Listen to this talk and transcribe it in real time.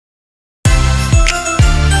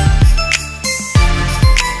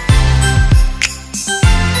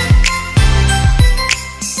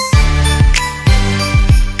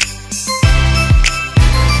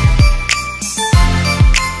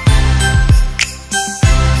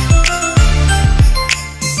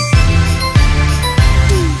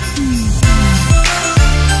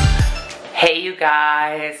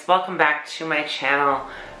guys, welcome back to my channel.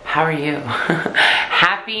 How are you?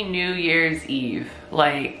 Happy New Year's Eve.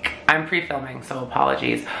 Like, I'm pre-filming, so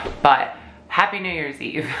apologies, but Happy New Year's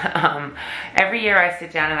Eve. Every year I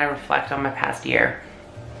sit down and I reflect on my past year,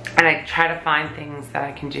 and I try to find things that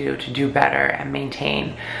I can do to do better and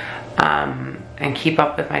maintain and keep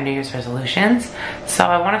up with my New Year's resolutions. So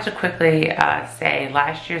I wanted to quickly say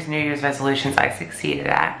last year's New Year's resolutions I succeeded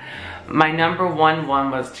at. My number one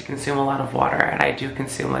was to consume a lot of water, and I do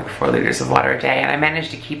consume like 4 liters of water a day, and I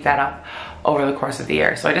managed to keep that up over the course of the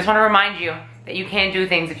year. So I just want to remind you that you can do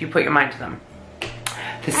things if you put your mind to them.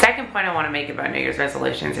 The second point I want to make about New Year's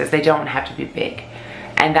resolutions is they don't have to be big.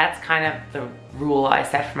 And that's kind of the rule I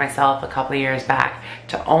set for myself a couple of years back,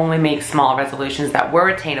 to only make small resolutions that were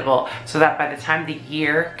attainable, so that by the time the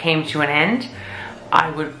year came to an end, I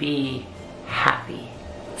would be happy.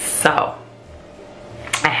 So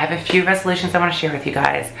I have a few resolutions I want to share with you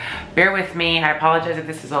guys. Bear with me. I apologize if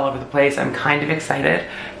this is all over the place. I'm kind of excited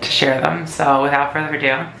to share them. So without further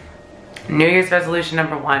ado, New Year's resolution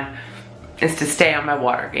number 1 is to stay on my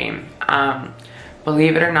water game.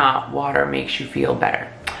 Believe it or not, water makes you feel better.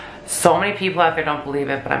 So many people out there don't believe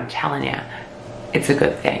it, but I'm telling you, it's a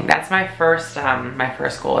good thing. That's my first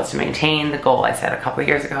goal, is to maintain the goal I set a couple of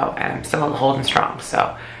years ago, and I'm still holding strong.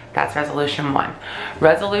 So that's resolution 1.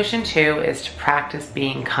 Resolution 2 is to practice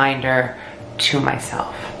being kinder to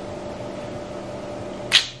myself.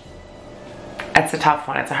 It's a tough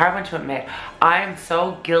one. It's a hard one to admit. I am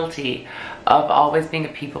so guilty of always being a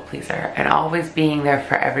people pleaser and always being there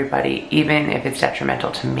for everybody, even if it's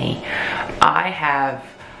detrimental to me. I have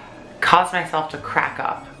caused myself to crack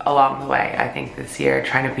up along the way, I think, this year,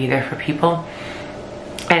 trying to be there for people.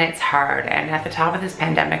 And it's hard. And at the top of this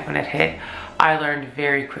pandemic, when it hit, I learned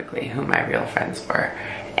very quickly who my real friends were.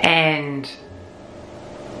 And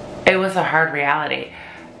it was a hard reality.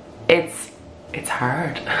 It's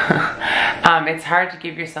hard. It's hard to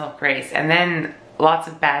give yourself grace. And then lots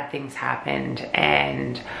of bad things happened,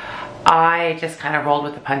 and I just kind of rolled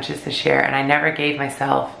with the punches this year, and I never gave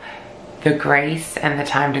myself the grace and the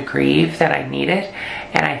time to grieve that I needed.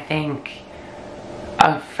 And I think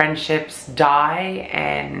friendships die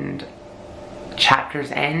and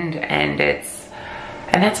chapters end, and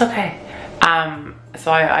that's okay.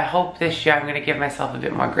 So I hope this year I'm going to give myself a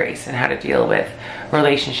bit more grace in how to deal with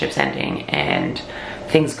relationships ending and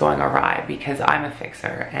things going awry, because I'm a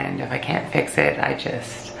fixer, and if I can't fix it,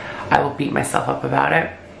 I will beat myself up about it.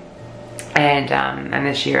 And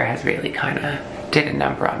this year has really kind of did a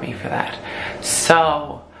number on me for that.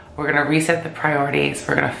 So we're going to reset the priorities.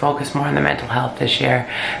 We're going to focus more on the mental health this year,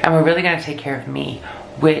 and we're really going to take care of me,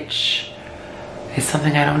 which is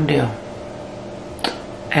something I don't do.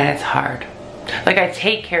 And it's hard. Like, I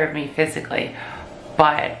take care of me physically,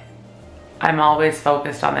 but I'm always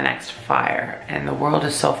focused on the next fire, and the world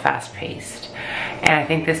is so fast paced. And I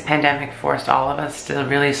think this pandemic forced all of us to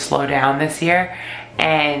really slow down this year,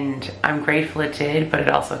 and I'm grateful it did, but it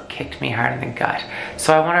also kicked me hard in the gut.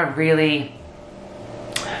 So I want to really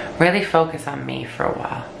focus on me for a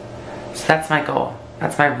while. So that's my goal.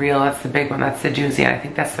 That's the big one, that's the doozy, and I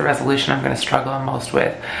think that's the resolution I'm going to struggle most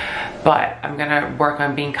with. But I'm going to work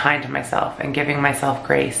on being kind to myself and giving myself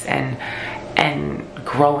grace and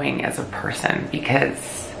growing as a person,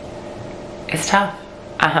 because it's tough.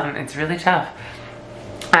 It's really tough.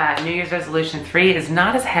 New Year's resolution 3 is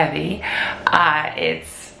not as heavy.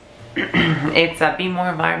 It's be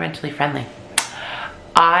more environmentally friendly.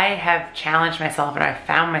 I have challenged myself, and I've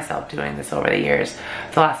found myself doing this over the years,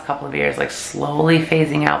 the last couple of years, like slowly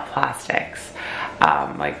phasing out plastics,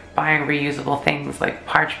 like buying reusable things like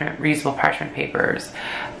reusable parchment papers,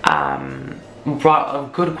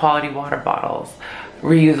 good quality water bottles,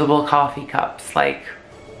 reusable coffee cups. Like,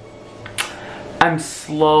 I'm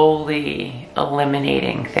slowly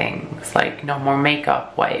eliminating things like no more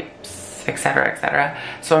makeup wipes, etc., etc.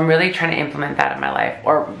 So I'm really trying to implement that in my life.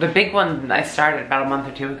 Or the big one I started about a month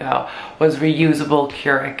or 2 ago was reusable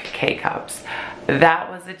Keurig K-cups. That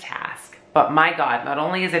was a task, but my God, not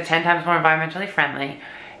only is it 10 times more environmentally friendly,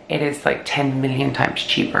 it is like 10 million times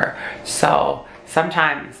cheaper. So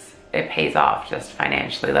sometimes it pays off just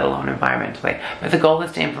financially, let alone environmentally. But the goal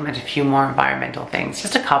is to implement a few more environmental things,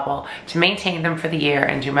 just a couple, to maintain them for the year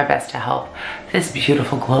and do my best to help this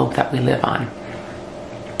beautiful globe that we live on.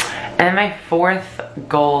 And my 4th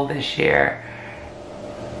goal this year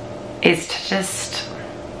is to just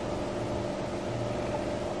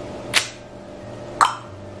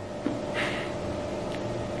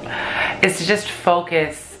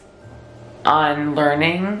focus on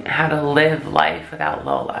learning how to live life without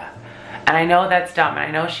Lola. And I know that's dumb, and I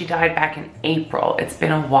know she died back in April. It's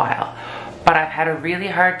been a while, but I've had a really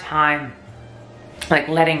hard time like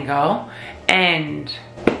letting go, and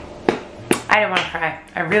I didn't want to cry.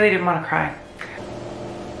 I really didn't want to cry.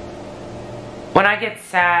 When I get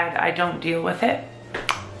sad, I don't deal with it.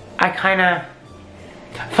 I kind of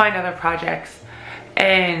find other projects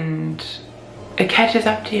and it catches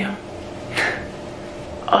up to you.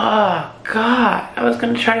 Oh God, I was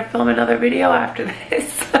gonna try to film another video after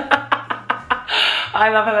this. I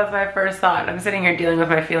love how that's my first thought. I'm sitting here dealing with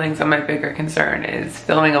my feelings, and my bigger concern is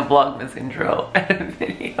filming a Vlogmas intro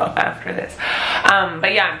video after this.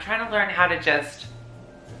 But yeah, I'm trying to learn how to just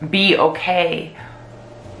be okay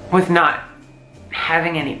with not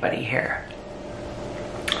having anybody here.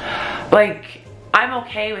 Like, I'm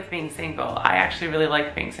okay with being single. I actually really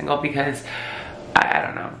like being single because I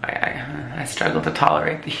don't know, I struggle to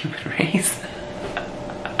tolerate the human race.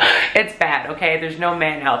 It's bad, okay? There's no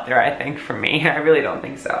man out there, I think, for me. I really don't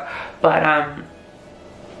think so. But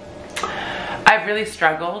I've really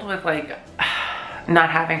struggled with like not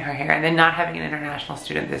having her here, and then not having an international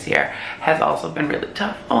student this year has also been really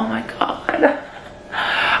tough. Oh my God.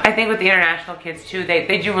 I think with the international kids too,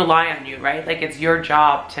 they do rely on you, right? Like, it's your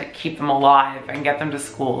job to keep them alive and get them to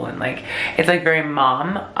school, and like, it's like very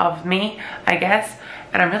mom of me, I guess.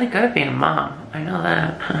 And I'm really good at being a mom. I know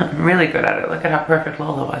that. I'm really good at it. Look at how perfect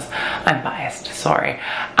Lola was. I'm biased, sorry.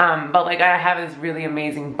 But like, I have this really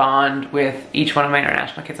amazing bond with each one of my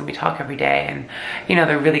international kids, and we talk every day, and you know,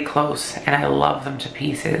 they're really close and I love them to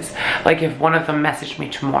pieces. Like, if one of them messaged me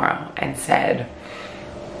tomorrow and said,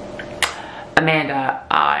 Amanda,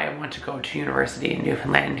 I want to go to university in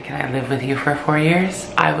Newfoundland. Can I live with you for 4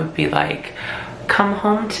 years? I would be like, come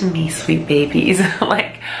home to me, sweet babies.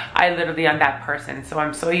 Like, I literally am that person. So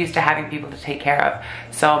I'm so used to having people to take care of.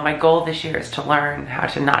 So my goal this year is to learn how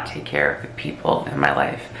to not take care of the people in my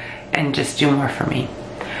life and just do more for me.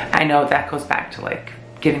 I know that goes back to like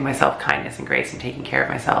giving myself kindness and grace and taking care of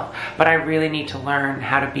myself, but I really need to learn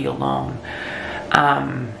how to be alone.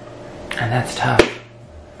 And that's tough.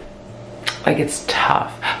 Like, it's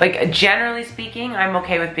tough. Like, generally speaking, I'm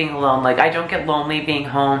okay with being alone. Like, I don't get lonely being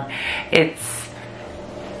home. It's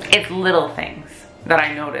little things that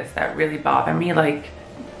I notice that really bother me, like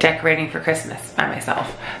decorating for Christmas by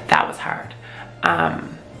myself. That was hard.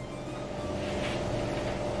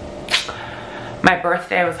 My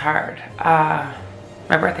birthday was hard. My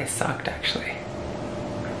birthday sucked, actually.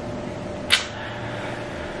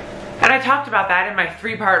 And I talked about that in my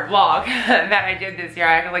 3-part vlog that I did this year.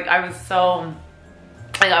 I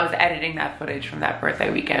was editing that footage from that birthday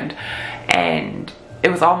weekend, and it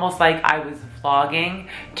was almost like I was vlogging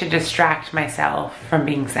to distract myself from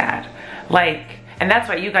being sad. Like, and that's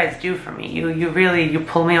what you guys do for me. You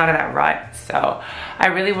pull me out of that rut. So I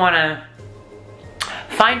really want to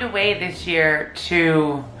find a way this year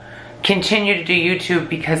to continue to do YouTube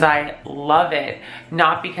because I love it,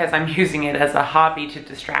 not because I'm using it as a hobby to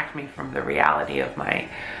distract me from the reality of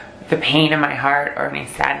the pain in my heart or any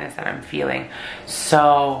sadness that I'm feeling.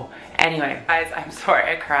 So anyway, guys, I'm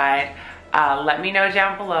sorry I cried. Let me know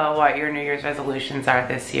down below what your New Year's resolutions are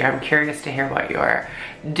this year. I'm curious to hear what you're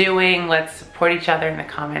doing. Let's support each other in the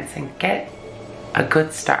comments and get a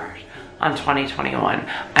good start on 2021.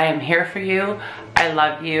 I am here for you. I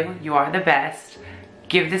love you. You are the best.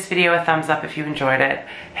 Give this video a thumbs up if you enjoyed it.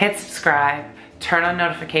 Hit subscribe, turn on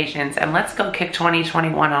notifications, and let's go kick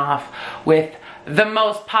 2021 off with the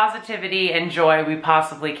most positivity and joy we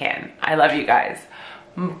possibly can. I love you guys.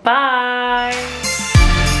 Bye.